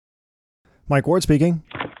Mike Ward speaking.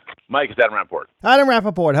 Mike, it's Adam Rapoport. Adam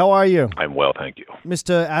Rapoport, how are you? I'm well, thank you.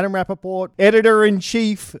 Mr. Adam Rapoport,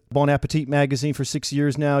 editor-in-chief, Bon Appetit magazine for 6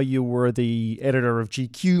 years now. You were the editor of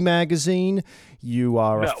GQ magazine. You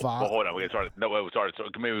are hold on.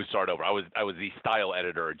 Maybe we start over. I was the style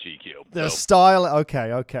editor at GQ. The style.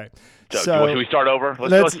 Okay. So should we start over?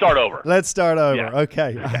 Let's start over. Let's start over. Yeah.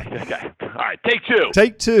 Okay. All right. Take two.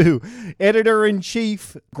 Take two.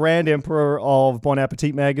 Editor-in-chief, Grand Emperor of Bon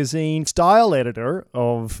Appetit magazine, style editor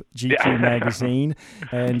of GQ magazine,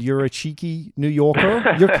 and you're a cheeky New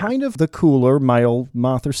Yorker. You're kind of the cooler male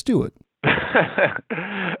Martha Stewart.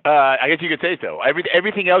 I guess you could say so.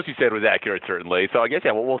 Everything else you said was accurate, certainly. So I guess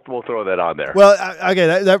we'll throw that on there. Well,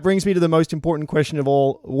 okay, that brings me to the most important question of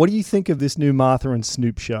all. What do you think of this new Martha and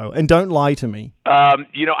Snoop show? And don't lie to me.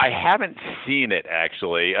 I haven't seen it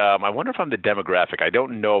actually. I wonder if I'm the demographic. I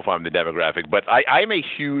don't know if I'm the demographic, but I'm a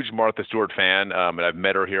huge Martha Stewart fan, and I've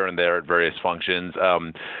met her here and there at various functions.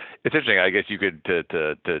 It's interesting. I guess you could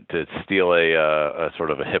to steal a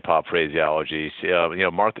sort of a hip hop phraseology.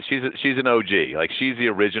 Martha, she's an OG. Like she's the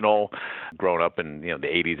original. Growing up in the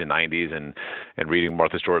 80s and 90s and reading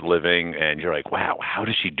Martha Stewart Living, and you're like, wow, how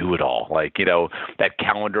does she do it all? Like that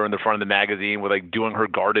calendar in the front of the magazine with like doing her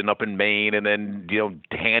garden up in Maine, and then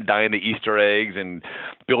hand dyeing the Easter eggs and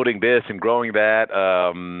building this and growing that.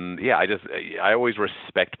 I always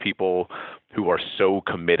respect people who are so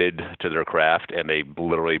committed to their craft and they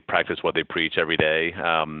literally practice what they preach every day.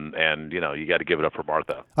 You got to give it up for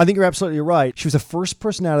Martha. I think you're absolutely right. She was the first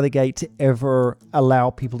person out of the gate to ever allow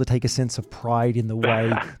people to take a sense of pride in the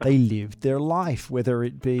way they lived their life, whether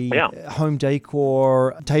it be home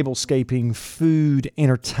decor, tablescaping, food,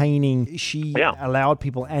 entertaining. She allowed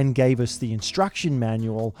people and gave us the instruction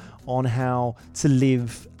manual on how to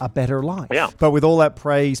live a better life. Yeah. But with all that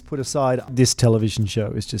praise put aside, this television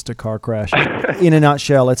show is just a car crash. In a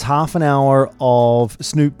nutshell, it's half an hour of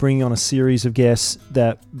Snoop bringing on a series of guests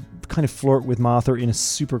that kind of flirt with Martha in a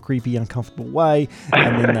super creepy, uncomfortable way,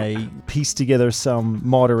 and then they piece together some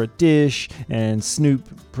moderate dish, and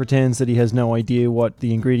Snoop pretends that he has no idea what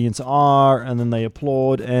the ingredients are, and then they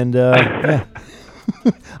applaud, and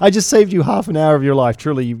I just saved you half an hour of your life.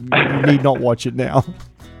 Truly, you need not watch it now.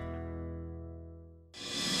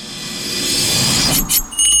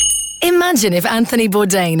 Imagine if Anthony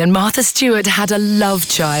Bourdain and Martha Stewart had a love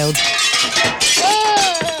child.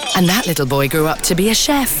 And that little boy grew up to be a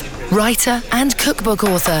chef, writer and cookbook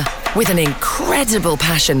author with an incredible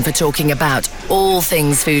passion for talking about all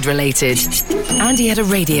things food related. And he had a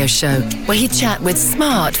radio show where he'd chat with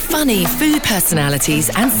smart, funny food personalities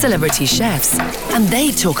and celebrity chefs. And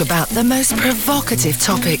they'd talk about the most provocative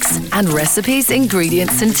topics and recipes,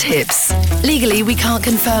 ingredients and tips. Legally, we can't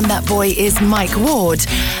confirm that boy is Mike Ward,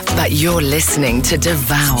 but you're listening to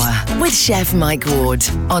Devour with Chef Mike Ward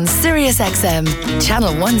on SiriusXM,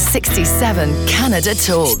 Channel 167, Canada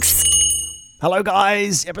Talks. Hello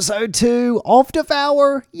guys, episode 2 of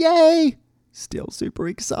Devour, yay! Still super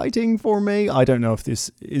exciting for me. I don't know if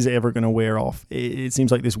this is ever going to wear off. It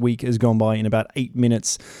seems like this week has gone by in about 8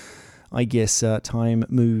 minutes. I guess time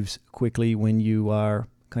moves quickly when you are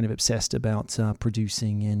kind of obsessed about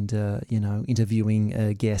producing and,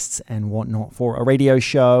 interviewing guests and whatnot for a radio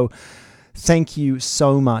show. Thank you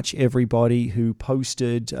so much, everybody who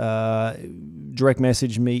posted, direct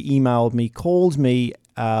messaged me, emailed me, called me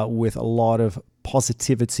with a lot of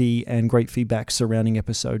positivity and great feedback surrounding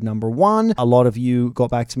episode number 1. A lot of you got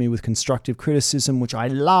back to me with constructive criticism, which I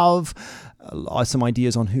love. Some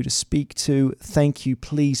ideas on who to speak to. Thank you.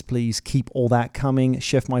 Please keep all that coming.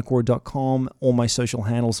 chefmikeward.com. All my social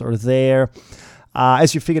handles are there.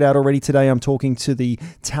 As you figured out already today, I'm talking to the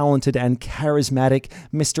talented and charismatic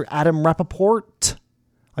Mr. Adam Rapoport.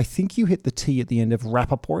 I think you hit the T at the end of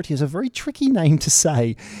Rapoport. He has a very tricky name to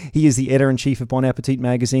say. He is the editor-in-chief of Bon Appetit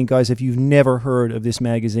magazine. Guys, if you've never heard of this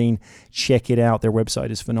magazine, check it out. Their website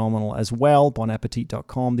is phenomenal as well,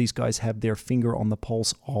 bonappetit.com. These guys have their finger on the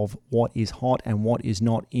pulse of what is hot and what is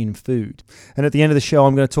not in food. And at the end of the show,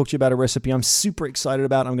 I'm going to talk to you about a recipe I'm super excited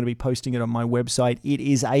about. I'm going to be posting it on my website. It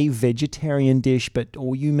is a vegetarian dish, but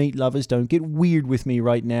all you meat lovers, don't get weird with me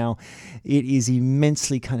right now. It is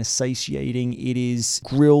immensely kind of satiating. It is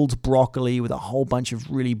grilled broccoli with a whole bunch of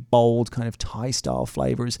really bold kind of Thai-style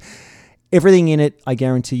flavors. Everything in it, I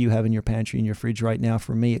guarantee you have in your pantry, in your fridge right now.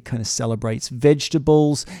 For me, it kind of celebrates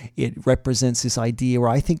vegetables. It represents this idea where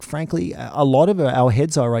I think, frankly, a lot of our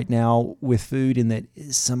heads are right now with food, in that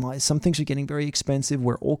some things are getting very expensive.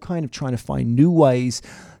 We're all kind of trying to find new ways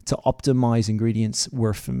to optimize ingredients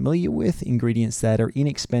we're familiar with, ingredients that are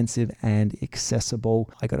inexpensive and accessible.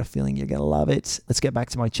 I got a feeling you're going to love it. Let's get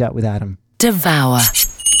back to my chat with Adam. Devour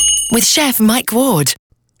with Chef Mike Ward.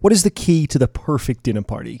 What is the key to the perfect dinner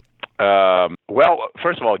party? Well,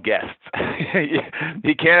 first of all, guests.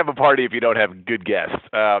 You can't have a party if you don't have good guests.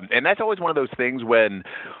 And that's always one of those things when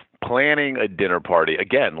planning a dinner party,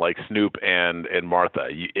 again, like Snoop and Martha,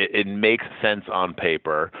 it makes sense on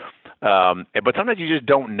paper. But sometimes you just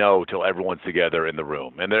don't know till everyone's together in the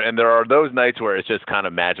room. And there are those nights where it's just kind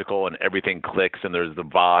of magical and everything clicks and there's the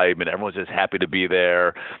vibe and everyone's just happy to be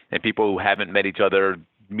there. And people who haven't met each other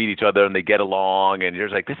meet each other and they get along and you're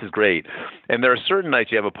just like, this is great. And there are certain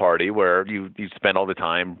nights you have a party where you spend all the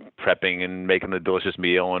time prepping and making a delicious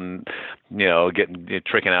meal and,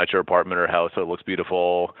 tricking out your apartment or house so it looks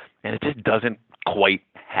beautiful. And it just doesn't quite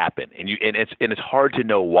happen. And it's hard to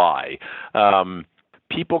know why.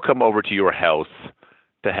 People come over to your house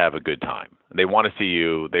to have a good time. They want to see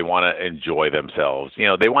you. They want to enjoy themselves.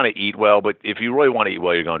 They want to eat well, but if you really want to eat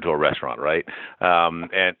well, you're going to a restaurant, right?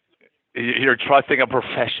 And you're trusting a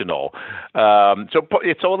professional. So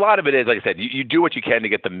a lot of it is, like I said, you do what you can to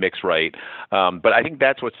get the mix right. But I think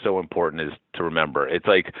that's what's so important is to remember. It's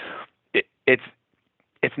like,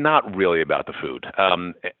 it's not really about the food.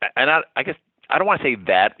 And I guess I don't want to say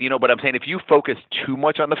that, but I'm saying if you focus too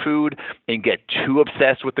much on the food and get too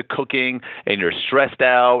obsessed with the cooking and you're stressed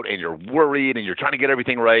out and you're worried and you're trying to get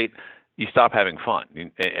everything right, you stop having fun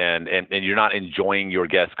and you're not enjoying your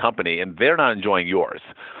guest's company and they're not enjoying yours.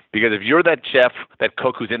 Because if you're that chef, that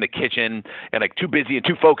cook who's in the kitchen and like too busy and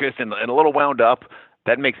too focused and a little wound up,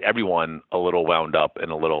 that makes everyone a little wound up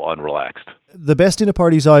and a little unrelaxed. The best dinner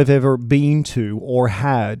parties I've ever been to or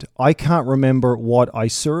had, I can't remember what I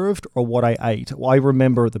served or what I ate. I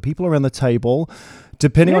remember the people around the table.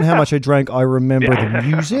 Depending on how much I drank, I remember the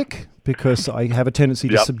music, because I have a tendency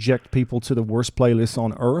to subject people to the worst playlists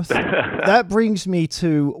on earth. That brings me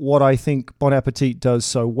to what I think Bon Appetit does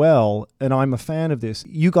so well, and I'm a fan of this.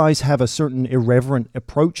 You guys have a certain irreverent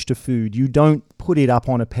approach to food. You don't put it up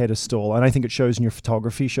on a pedestal, and I think it shows in your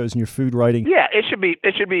photography, shows in your food writing. Yeah, it should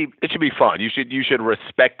be fun. You should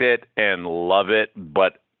respect it and love it,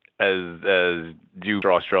 but as you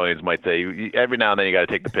Australians might say, every now and then you got to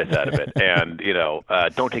take the piss out of it, and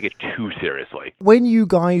don't take it too seriously. When you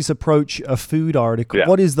guys approach a food article,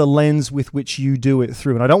 what is the lens with which you do it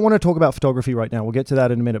through? And I don't want to talk about photography right now. We'll get to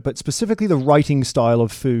that in a minute. But specifically the writing style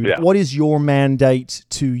of food. Yeah. What is your mandate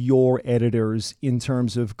to your editors in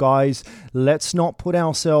terms of, guys, let's not put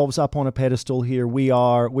ourselves up on a pedestal here. We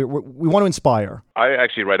want to inspire. I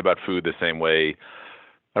actually write about food the same way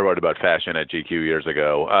I wrote about fashion at GQ years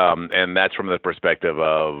ago, and that's from the perspective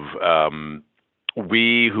of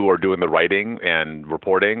we who are doing the writing and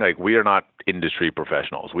reporting. Like, we are not industry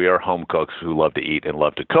professionals. We are home cooks who love to eat and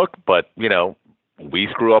love to cook, but we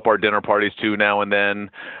screw up our dinner parties too now and then.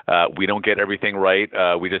 We don't get everything right.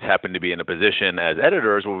 We just happen to be in a position as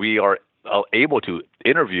editors where we are able to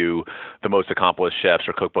interview the most accomplished chefs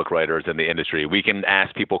or cookbook writers in the industry. We can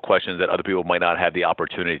ask people questions that other people might not have the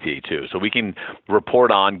opportunity to. So we can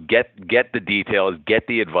report on, get the details, get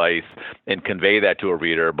the advice, and convey that to a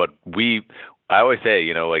reader. But I always say,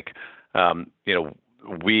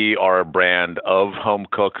 we are a brand of home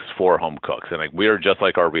cooks for home cooks, and we are just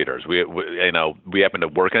like our readers. We happen to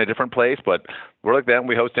work in a different place, but we're like them.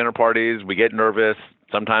 We host dinner parties. We get nervous.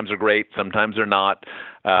 Sometimes they're great. Sometimes they're not.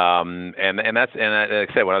 And like I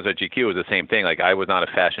said, when I was at GQ, it was the same thing. Like, I was not a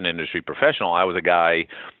fashion industry professional. I was a guy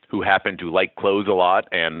who happened to like clothes a lot,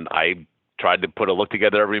 and I tried to put a look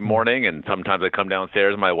together every morning, and sometimes I'd come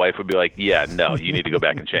downstairs and my wife would be like, yeah, no, you need to go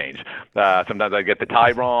back and change. Sometimes I'd get the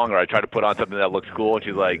tie wrong, or I'd try to put on something that looks cool, and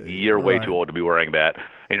she's like, you're way too old to be wearing that.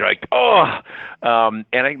 And you're like, oh. And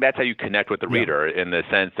I think that's how you connect with the reader, in the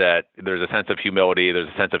sense that there's a sense of humility, there's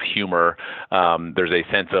a sense of humor, there's a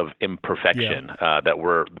sense of imperfection, that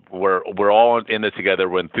we're all in this together.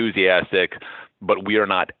 We're enthusiastic, but we are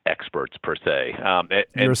not experts per se.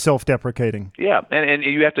 You're self-deprecating. Yeah, and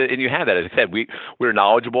you have to, and you have that. As I said, we're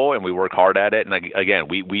knowledgeable and we work hard at it. And again,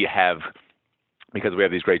 we have, because we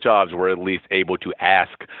have these great jobs, we're at least able to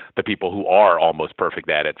ask the people who are almost perfect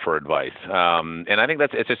at it for advice. And I think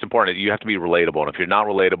it's just important. You have to be relatable, and if you're not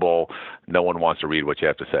relatable, no one wants to read what you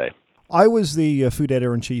have to say. I was the food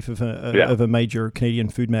editor-in-chief of a major Canadian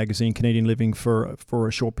food magazine, Canadian Living, for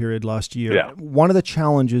a short period last year. Yeah. One of the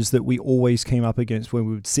challenges that we always came up against when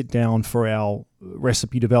we would sit down for our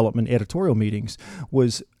recipe development editorial meetings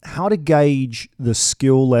was how to gauge the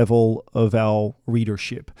skill level of our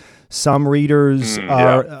readership. Some readers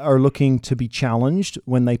are looking to be challenged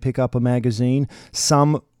when they pick up a magazine.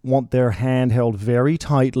 Some want their hand held very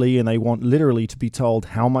tightly, and they want literally to be told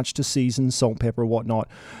how much to season, salt, pepper, whatnot.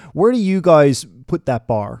 Where do you guys put that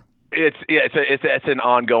bar? It's an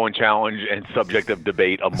ongoing challenge and subject of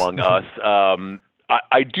debate among us.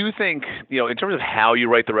 I do think, in terms of how you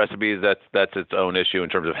write the recipes, that's its own issue in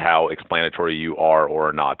terms of how explanatory you are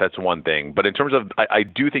or not. That's one thing. But in terms of, I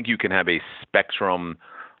do think you can have a spectrum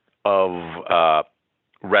of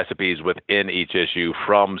recipes within each issue,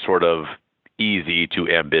 from sort of easy to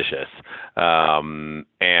ambitious, and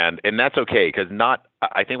that's okay, because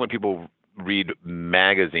I think when people read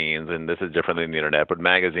magazines, and this is different than the internet, but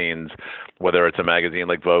magazines, whether it's a magazine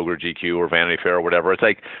like Vogue or GQ or Vanity Fair or whatever, it's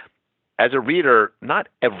like, as a reader, not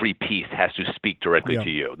every piece has to speak directly to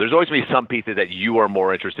you. There's always going to be some pieces that you are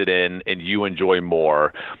more interested in and you enjoy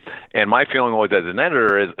more. And my feeling always as an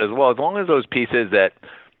editor is, as long as those pieces that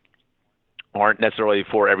aren't necessarily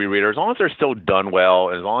for every reader, as long as they're still done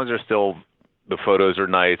well, as long as they're still, the photos are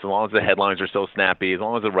nice, as long as the headlines are still snappy, as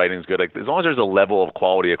long as the writing's good, as long as there's a level of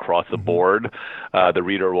quality across the board, the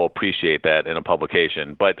reader will appreciate that in a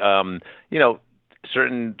publication. But,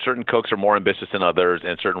 certain cooks are more ambitious than others,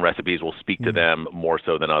 and certain recipes will speak to them more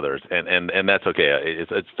so than others, and that's okay.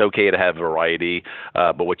 It's okay to have variety,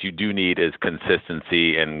 but what you do need is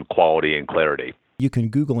consistency and quality and clarity. You can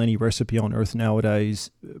Google any recipe on earth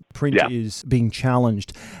nowadays. Print is being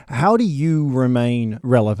challenged. How do you remain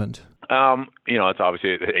relevant? It's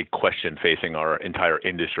obviously a question facing our entire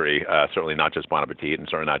industry, certainly not just Bon Appetit and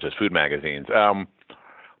certainly not just food magazines.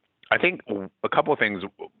 I think a couple of things.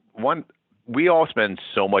 One, we all spend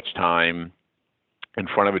so much time in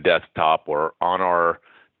front of a desktop or on our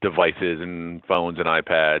devices and phones and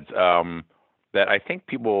iPads that I think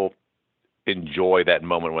people enjoy that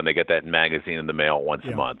moment when they get that magazine in the mail once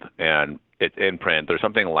a month, and it's in print. There's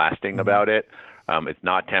something lasting about it. It's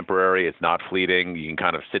not temporary. It's not fleeting. You can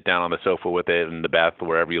kind of sit down on the sofa with it, in the bath,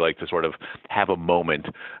 wherever you like to sort of have a moment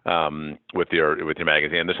with your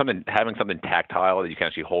magazine. And there's having something tactile that you can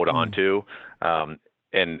actually hold on to, and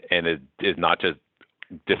it is not just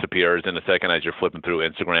disappears in a second as you're flipping through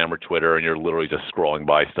Instagram or Twitter and you're literally just scrolling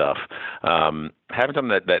by stuff. Having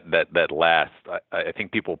something that lasts, I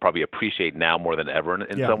think people probably appreciate now more than ever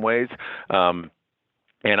in some ways. And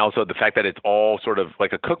also the fact that it's all sort of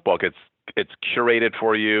like a cookbook. It's curated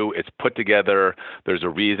for you. It's put together. There's a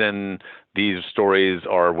reason these stories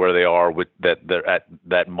are where they are with that they're at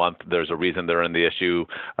that month. There's a reason they're in the issue.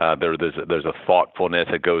 There's a thoughtfulness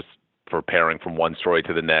that goes preparing from one story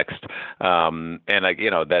to the next,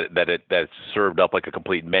 that's served up like a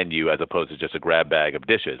complete menu as opposed to just a grab bag of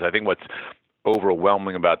dishes. I think what's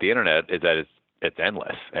overwhelming about the internet is that it's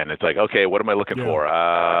endless, and it's like, okay, what am I looking for?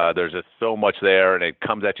 There's just so much there, and it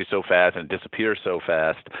comes at you so fast and disappears so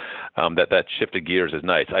fast that shift of gears is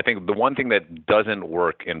nice. I think the one thing that doesn't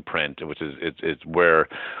work in print, which is where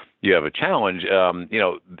you have a challenge,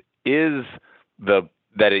 is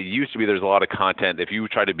that it used to be there's a lot of content. If you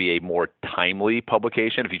try to be a more timely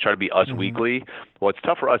publication, if you try to be Us Weekly, well, it's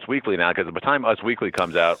tough for Us Weekly now because by the time Us Weekly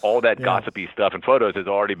comes out, all that gossipy stuff and photos has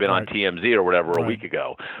already been on TMZ or whatever a week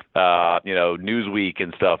ago. Newsweek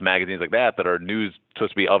and stuff, magazines like that are news,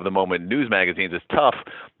 supposed to be of the moment news magazines, is tough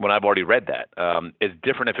when I've already read that. It's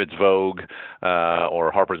different if it's Vogue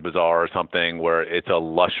or Harper's Bazaar or something where it's a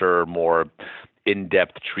lusher, more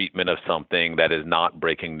in-depth treatment of something that is not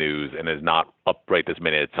breaking news and is not up right this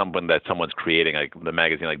minute. It's something that someone's creating, like the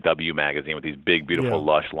magazine, like W Magazine, with these big, beautiful,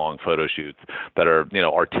 lush, long photo shoots that are,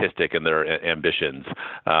 artistic in their ambitions.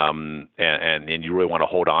 And you really want to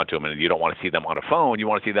hold on to them, and you don't want to see them on a phone. You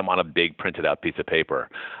want to see them on a big printed out piece of paper.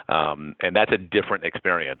 And that's a different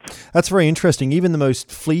experience. That's very interesting. Even the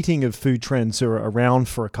most fleeting of food trends are around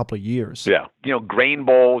for a couple of years. Yeah. Grain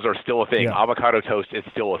bowls are still a thing. Yeah. Avocado toast is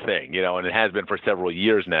still a thing, and it has been for several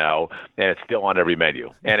years now, and it's still on every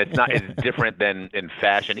menu. And it's different than in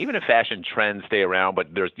fashion. Even if fashion trends stay around, but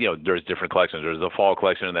there's different collections. There's a fall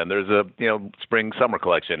collection, and then there's a spring summer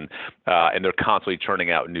collection, and they're constantly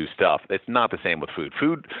churning out new stuff. It's not the same with food.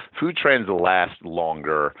 Food trends last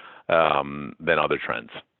longer than other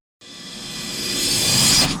trends.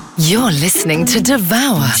 You're listening to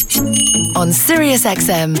Devour on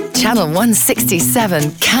SiriusXM Channel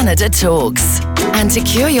 167 Canada Talks. And to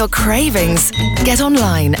cure your cravings, get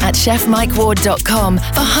online at chefmikeward.com for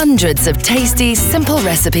hundreds of tasty, simple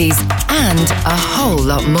recipes and a whole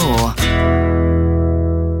lot more.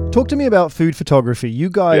 Talk to me about food photography. You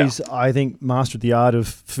guys, I think, mastered the art of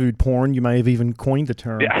food porn. You may have even coined the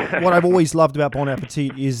term. Yeah. What I've always loved about Bon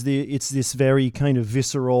Appetit is it's this very kind of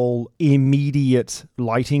visceral, immediate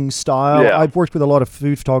lighting style. Yeah. I've worked with a lot of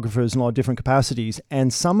food photographers in a lot of different capacities,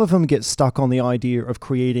 and some of them get stuck on the idea of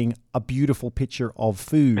creating a beautiful picture of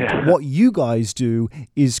food. What you guys do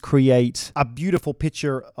is create a beautiful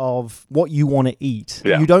picture of what you want to eat.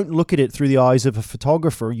 You don't look at it through the eyes of a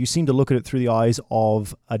photographer. You seem to look at it through the eyes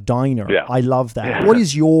of a diner. I love that. What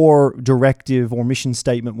is your directive or mission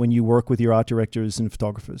statement when you work with your art directors and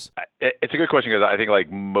photographers? It's a good question, because I think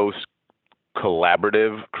like most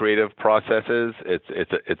collaborative creative processes,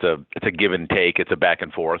 it's a give and take. It's a back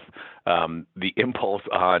and forth. The impulse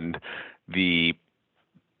on the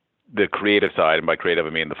creative side, and by creative I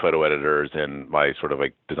mean the photo editors and my sort of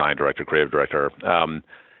like design director, creative director, a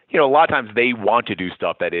lot of times they want to do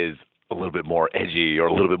stuff that is a little bit more edgy or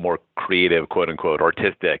a little bit more creative, quote unquote,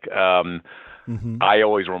 artistic. I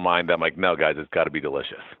always remind them, like, no guys, it's got to be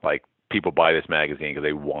delicious. Like, people buy this magazine because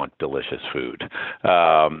they want delicious food.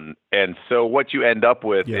 And so what you end up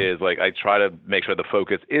with is, like, I try to make sure the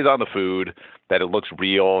focus is on the food, that it looks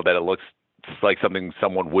real, that it looks like something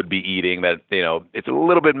someone would be eating, that, it's a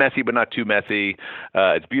little bit messy, but not too messy.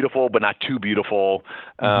 It's beautiful, but not too beautiful.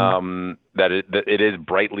 That it is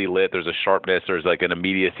brightly lit. There's a sharpness. There's like an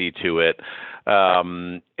immediacy to it.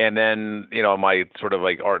 And then, my sort of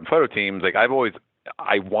like art and photo teams, like I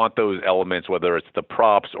want those elements, whether it's the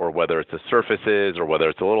props or whether it's the surfaces or whether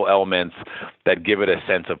it's the little elements that give it a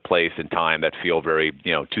sense of place and time that feel very,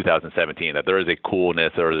 2017, that there is a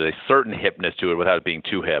coolness, there is a certain hipness to it without it being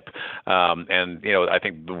too hip. And I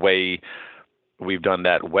think the way we've done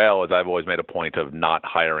that well is I've always made a point of not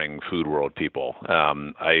hiring food world people.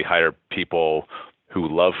 I hire people who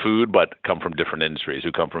love food but come from different industries,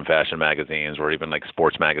 who come from fashion magazines or even like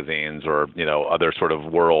sports magazines or, other sort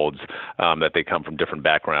of worlds, that they come from different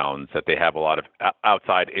backgrounds, that they have a lot of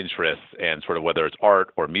outside interests, and sort of whether it's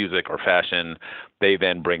art or music or fashion, they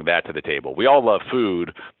then bring that to the table. We all love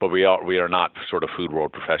food, but we are not sort of food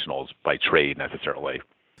world professionals by trade necessarily.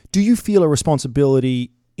 Do you feel a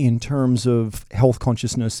responsibility in terms of health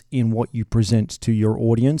consciousness in what you present to your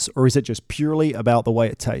audience, or is it just purely about the way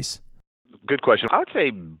it tastes? Good question. I would say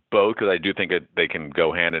both, because I do think they can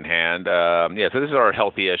go hand in hand. So this is our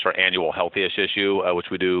our annual Healthy-ish issue, which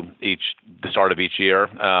we do the start of each year.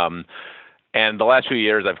 And the last few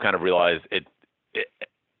years, I've kind of realized there's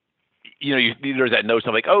that notion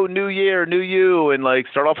of like, oh, new year, new you, and like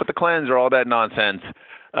start off with the cleanse or all that nonsense.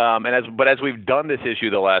 But as we've done this issue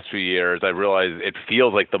the last few years, I've realized it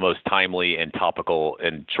feels like the most timely and topical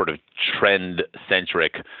and sort of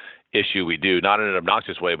trend-centric issue we do, not in an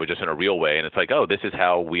obnoxious way, but just in a real way. And it's like, oh, this is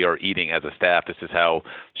how we are eating as a staff. This is how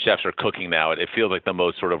chefs are cooking now. It feels like the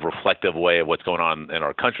most sort of reflective way of what's going on in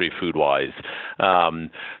our country food-wise. From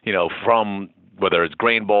whether it's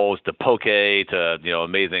grain bowls to poke to,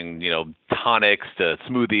 amazing, tonics to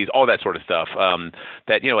smoothies, all that sort of stuff.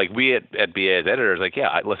 That, like we at BA as editors, like,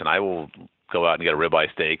 I will go out and get a ribeye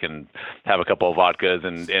steak and have a couple of vodkas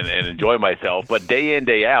and enjoy myself. But day in,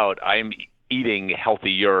 day out, I'm eating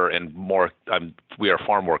healthier and more. We are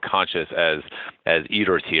far more conscious as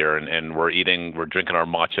eaters here, and we're drinking our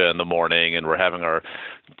matcha in the morning, and we're having our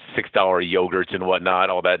 $6 yogurts and whatnot,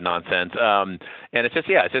 all that nonsense. And it's just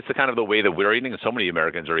the kind of the way that we're eating, and so many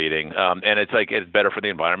Americans are eating. And it's like, it's better for the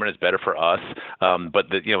environment, it's better for us. But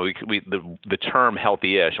the term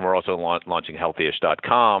healthy-ish, and we're also launching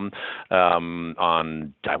healthyish.com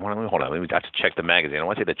hold on, let me have to check the magazine. I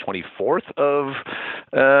want to say the 24th of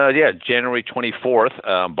January 24th,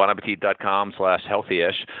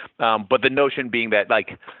 bonappetit.com/healthyish. But the notion being that,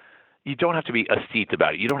 like, you don't have to be ascete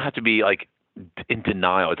about it. You don't have to be like in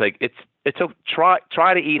denial. It's like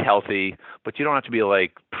try to eat healthy, but you don't have to be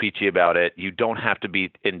like preachy about it. You don't have to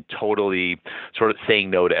be in totally sort of saying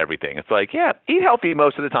no to everything. It's like, eat healthy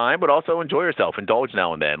most of the time, but also enjoy yourself, indulge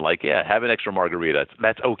now and then. Like, have an extra margarita.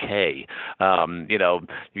 That's okay.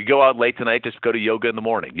 You go out late tonight, just go to yoga in the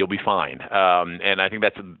morning. You'll be fine. And I think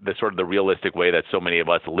that's the sort of the realistic way that so many of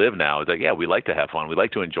us live now. Is like, we like to have fun. We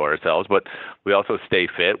like to enjoy ourselves, but we also stay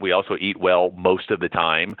fit. We also eat well most of the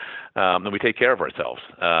time. And we take care of ourselves.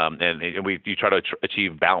 And you try to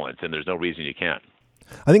achieve balance, and there's no reason you can't.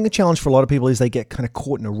 I think the challenge for a lot of people is they get kind of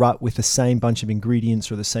caught in a rut with the same bunch of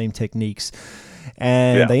ingredients or the same techniques,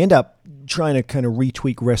 and they end up trying to kind of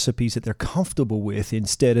retweak recipes that they're comfortable with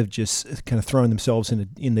instead of just kind of throwing themselves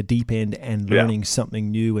in the deep end and learning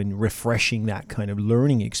something new and refreshing that kind of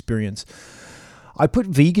learning experience. I put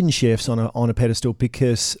vegan chefs on a pedestal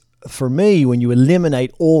because for me, when you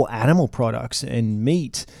eliminate all animal products and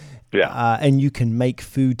meat, and you can make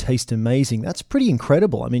food taste amazing, that's pretty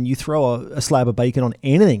incredible. I mean, you throw a slab of bacon on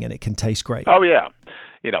anything and it can taste great. Oh, yeah.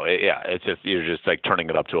 it's just you're just like turning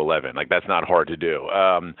it up to 11. Like that's not hard to do.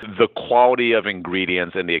 The quality of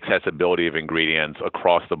ingredients and the accessibility of ingredients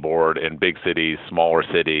across the board in big cities, smaller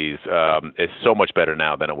cities, is so much better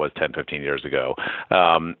now than it was 10, 15 years ago.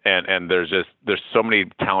 And there's so many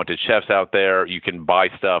talented chefs out there. You can buy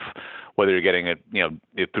stuff, whether you're getting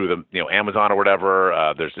it through the Amazon or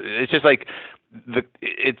whatever. It's just like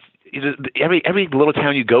every little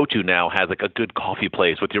town you go to now has like a good coffee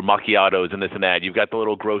place with your macchiatos and this and that. You've got the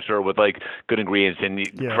little grocer with like good ingredients and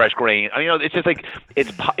fresh grain. It's just like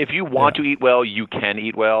if you want to eat well, you can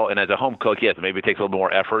eat well. And as a home cook, yes, maybe it takes a little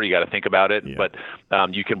more effort. You got to think about it, but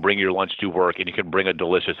you can bring your lunch to work and you can bring a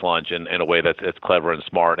delicious lunch in a way that's clever and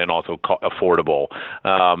smart and also affordable.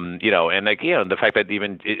 The fact that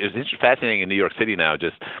it's fascinating in New York City now.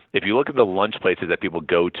 Just if you look at the lunch places that people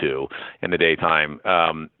go to in the daytime,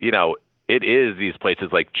 it is these places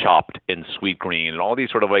like Chopped and Sweet Green and all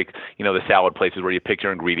these sort of like, the salad places where you pick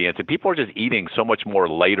your ingredients, and people are just eating so much more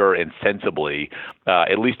lighter and sensibly,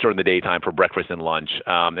 at least during the daytime for breakfast and lunch.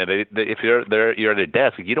 And if you're at a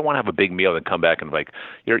desk, you don't want to have a big meal and come back and like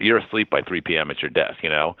you're asleep by 3 p.m. at your desk.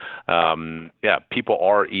 People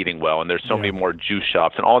are eating well, and there's so many more juice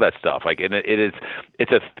shops and all that stuff. Like, and it's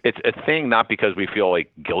a thing not because we feel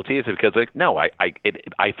like guilty, it's because like no,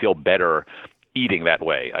 I feel better eating that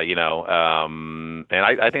way, and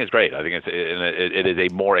I think it's great. I think it is a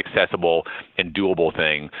more accessible and doable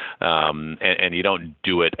thing, and you don't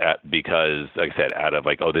do it because, like I said, out of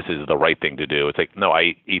like, oh, this is the right thing to do. It's like, no,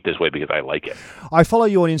 I eat this way because I like it. I follow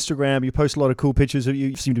you on Instagram. You post a lot of cool pictures.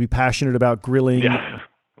 You seem to be passionate about grilling. Yeah.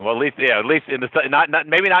 Well, at least in the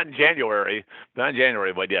maybe not in January,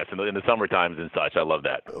 but yes, in the summer times and such. I love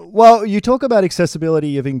that. Well, you talk about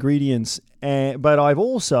accessibility of ingredients, but I've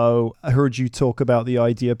also heard you talk about the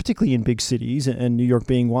idea, particularly in big cities, and New York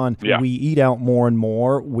being one. We eat out more and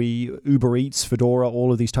more. We Uber Eats, Fedora,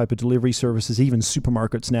 all of these type of delivery services, even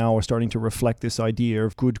supermarkets now are starting to reflect this idea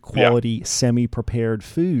of good quality, semi-prepared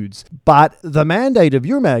foods. But the mandate of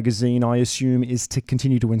your magazine, I assume, is to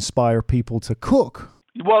continue to inspire people to cook.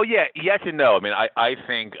 Well, yes and no. I mean, I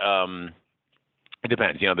think it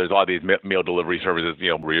depends. There's all these meal delivery services,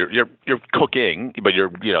 where you're cooking, but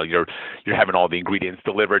you're having all the ingredients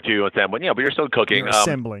delivered to you and assembling, but you're still cooking. You're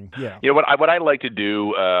assembling, yeah. What I like to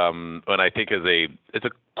do, and I think it's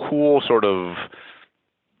a cool sort of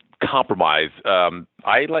compromise.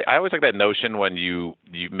 I always like that notion when you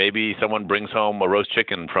maybe someone brings home a roast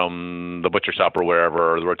chicken from the butcher shop or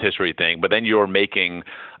wherever, or the rotisserie thing, but then you're making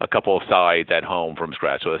a couple of sides at home from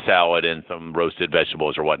scratch, so a salad and some roasted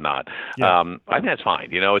vegetables or whatnot. I think that's fine.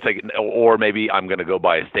 It's like, or maybe I'm going to go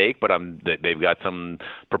buy a steak, but they've got some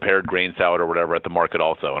prepared grain salad or whatever at the market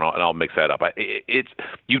also, and I'll mix that up.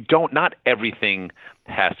 Not everything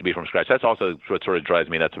has to be from scratch. That's also what sort of drives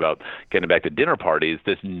me nuts about getting back to dinner parties,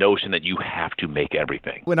 this notion that you have to make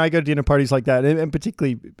everything. When I go to dinner parties like that, and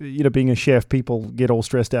particularly, being a chef, people get all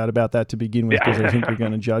stressed out about that to begin with because they think you're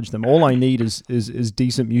going to judge them. All I need is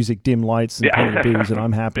decent music, dim lights, and plenty of booze, and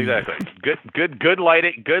I'm happy. Exactly. Good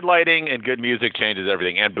lighting, and good music changes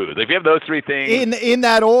everything, and booze. If you have those three things in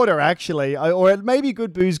that order, actually, or maybe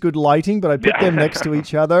good booze, good lighting, but I put them next to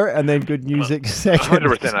each other, and then good music second.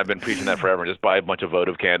 100%. I've been preaching that forever. Just buy a bunch of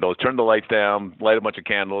votive candles, turn the lights down, light a bunch of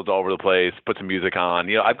candles all over the place, put some music on.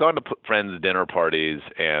 I've gone to friends' dinner parties,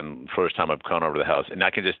 and first time I've gone over to the house, and I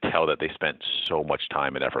can just tell that they spent so much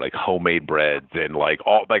time and effort, like homemade breads and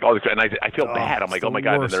all this. And I feel bad. I'm like, oh my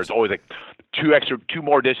God, and there's always like two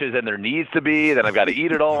more dishes than there needs to be. Then I've got to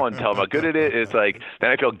eat it all and tell them how good it is. It's like, then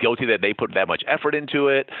I feel guilty that they put that much effort into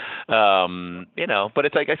it. But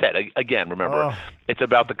it's like I said, again, remember, it's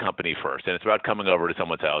about the company first, and it's about coming over to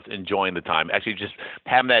someone's house, enjoying the time, actually just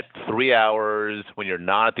having that 3 hours when you're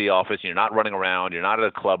not at the office, you're not running around, you're not at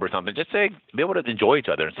a club or something, just be able to enjoy each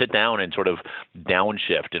other and sit down and sort of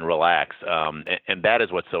downshift and relax. And that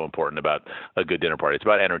is what's so important about a good dinner party. It's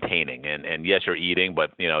about entertaining. And yes, you're eating,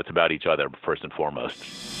 but it's about each other first and foremost.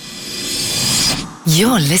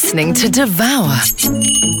 You're listening to Devour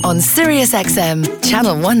on SiriusXM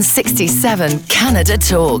Channel 167 Canada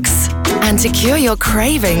Talks. And to cure your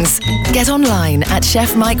cravings, get online at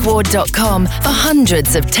chefmikeward.com for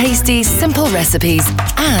hundreds of tasty, simple recipes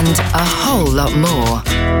and a whole lot more.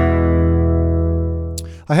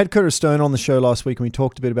 I had Curtis Stone on the show last week, and we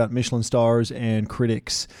talked a bit about Michelin stars and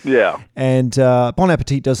critics. Yeah. And Bon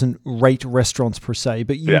Appetit doesn't rate restaurants per se,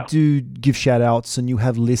 but you do give shout-outs, and you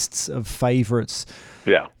have lists of favorites.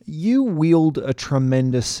 Yeah. You wield a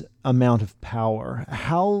tremendous amount of power.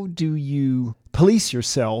 How do you police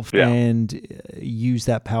yourself and use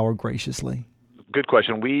that power graciously? Good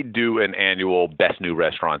question. We do an annual Best New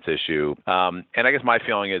Restaurants issue. And I guess my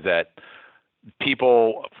feeling is that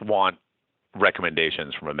people want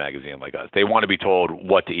recommendations from a magazine like us. They want to be told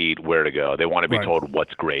what to eat, where to go. They want to be told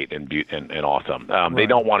what's great and awesome. They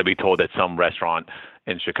don't want to be told that some restaurant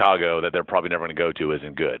in Chicago that they're probably never going to go to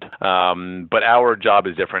isn't good. But our job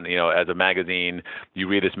is different. As a magazine, you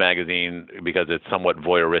read this magazine because it's somewhat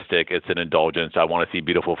voyeuristic. It's an indulgence. I want to see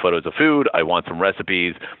beautiful photos of food. I want some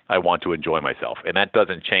recipes. I want to enjoy myself. And that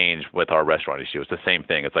doesn't change with our restaurant issue. It's the same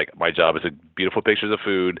thing. It's like my job is to beautiful pictures of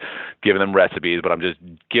food, giving them recipes, but I'm just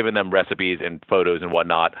giving them recipes and photos and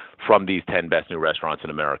whatnot from these 10 best new restaurants in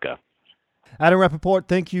America. Adam Rapoport,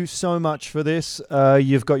 thank you so much for this.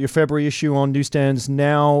 You've got your February issue on newsstands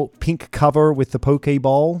now, pink cover with the poke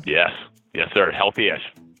bowl. Yes, sir. Healthy-ish.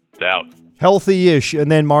 It's out. Healthy-ish.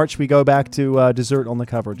 And then March, we go back to dessert on the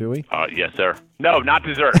cover, do we? Yes, sir. No, not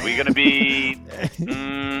dessert. We're going to be,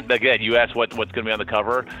 again, you asked what's going to be on the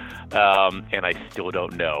cover, and I still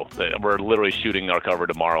don't know. We're literally shooting our cover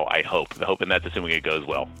tomorrow, I hope. And that's assuming it goes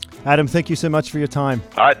well. Adam, thank you so much for your time.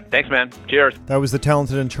 All right. Thanks, man. Cheers. That was the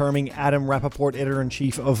talented and charming Adam Rapoport,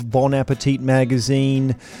 editor-in-chief of Bon Appetit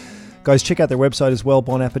magazine. Guys, check out their website as well,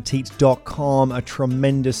 bonappetit.com, a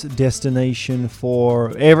tremendous destination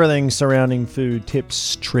for everything surrounding food,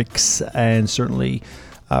 tips, tricks, and certainly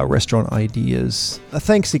restaurant ideas.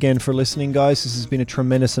 Thanks again for listening, guys. This has been a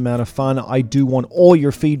tremendous amount of fun. I do want all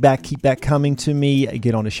your feedback. Keep that coming to me.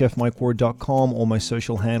 Get on to chefmikeward.com. All my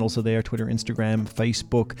social handles are there, Twitter, Instagram,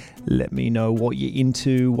 Facebook. Let me know what you're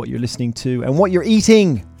into, what you're listening to, and what you're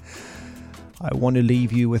eating. I want to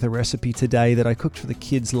leave you with a recipe today that I cooked for the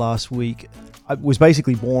kids last week. It was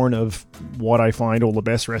basically born of what I find all the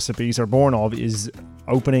best recipes are born of, is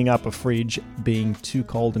opening up a fridge, being too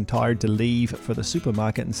cold and tired to leave for the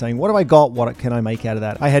supermarket and saying, what have I got? What can I make out of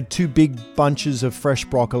that? I had 2 big bunches of fresh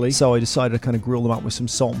broccoli, so I decided to kind of grill them up with some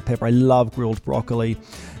salt and pepper. I love grilled broccoli.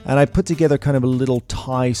 And I put together kind of a little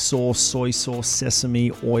Thai sauce, soy sauce,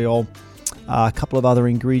 sesame oil, a couple of other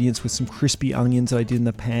ingredients with some crispy onions that I did in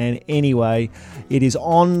the pan. Anyway, it is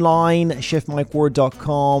online,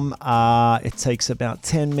 chefmikeward.com. It takes about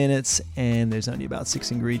 10 minutes, and there's only about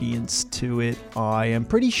 6 ingredients to it. I am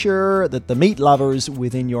pretty sure that the meat lovers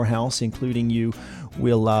within your house, including you,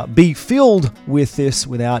 will be filled with this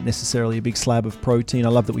without necessarily a big slab of protein. I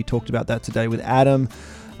love that we talked about that today with Adam.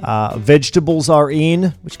 Vegetables are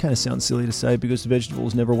in, which kind of sounds silly to say because the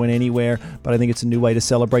vegetables never went anywhere, but I think it's a new way to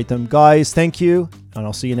celebrate them. Guys, thank you, and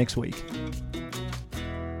I'll see you next week.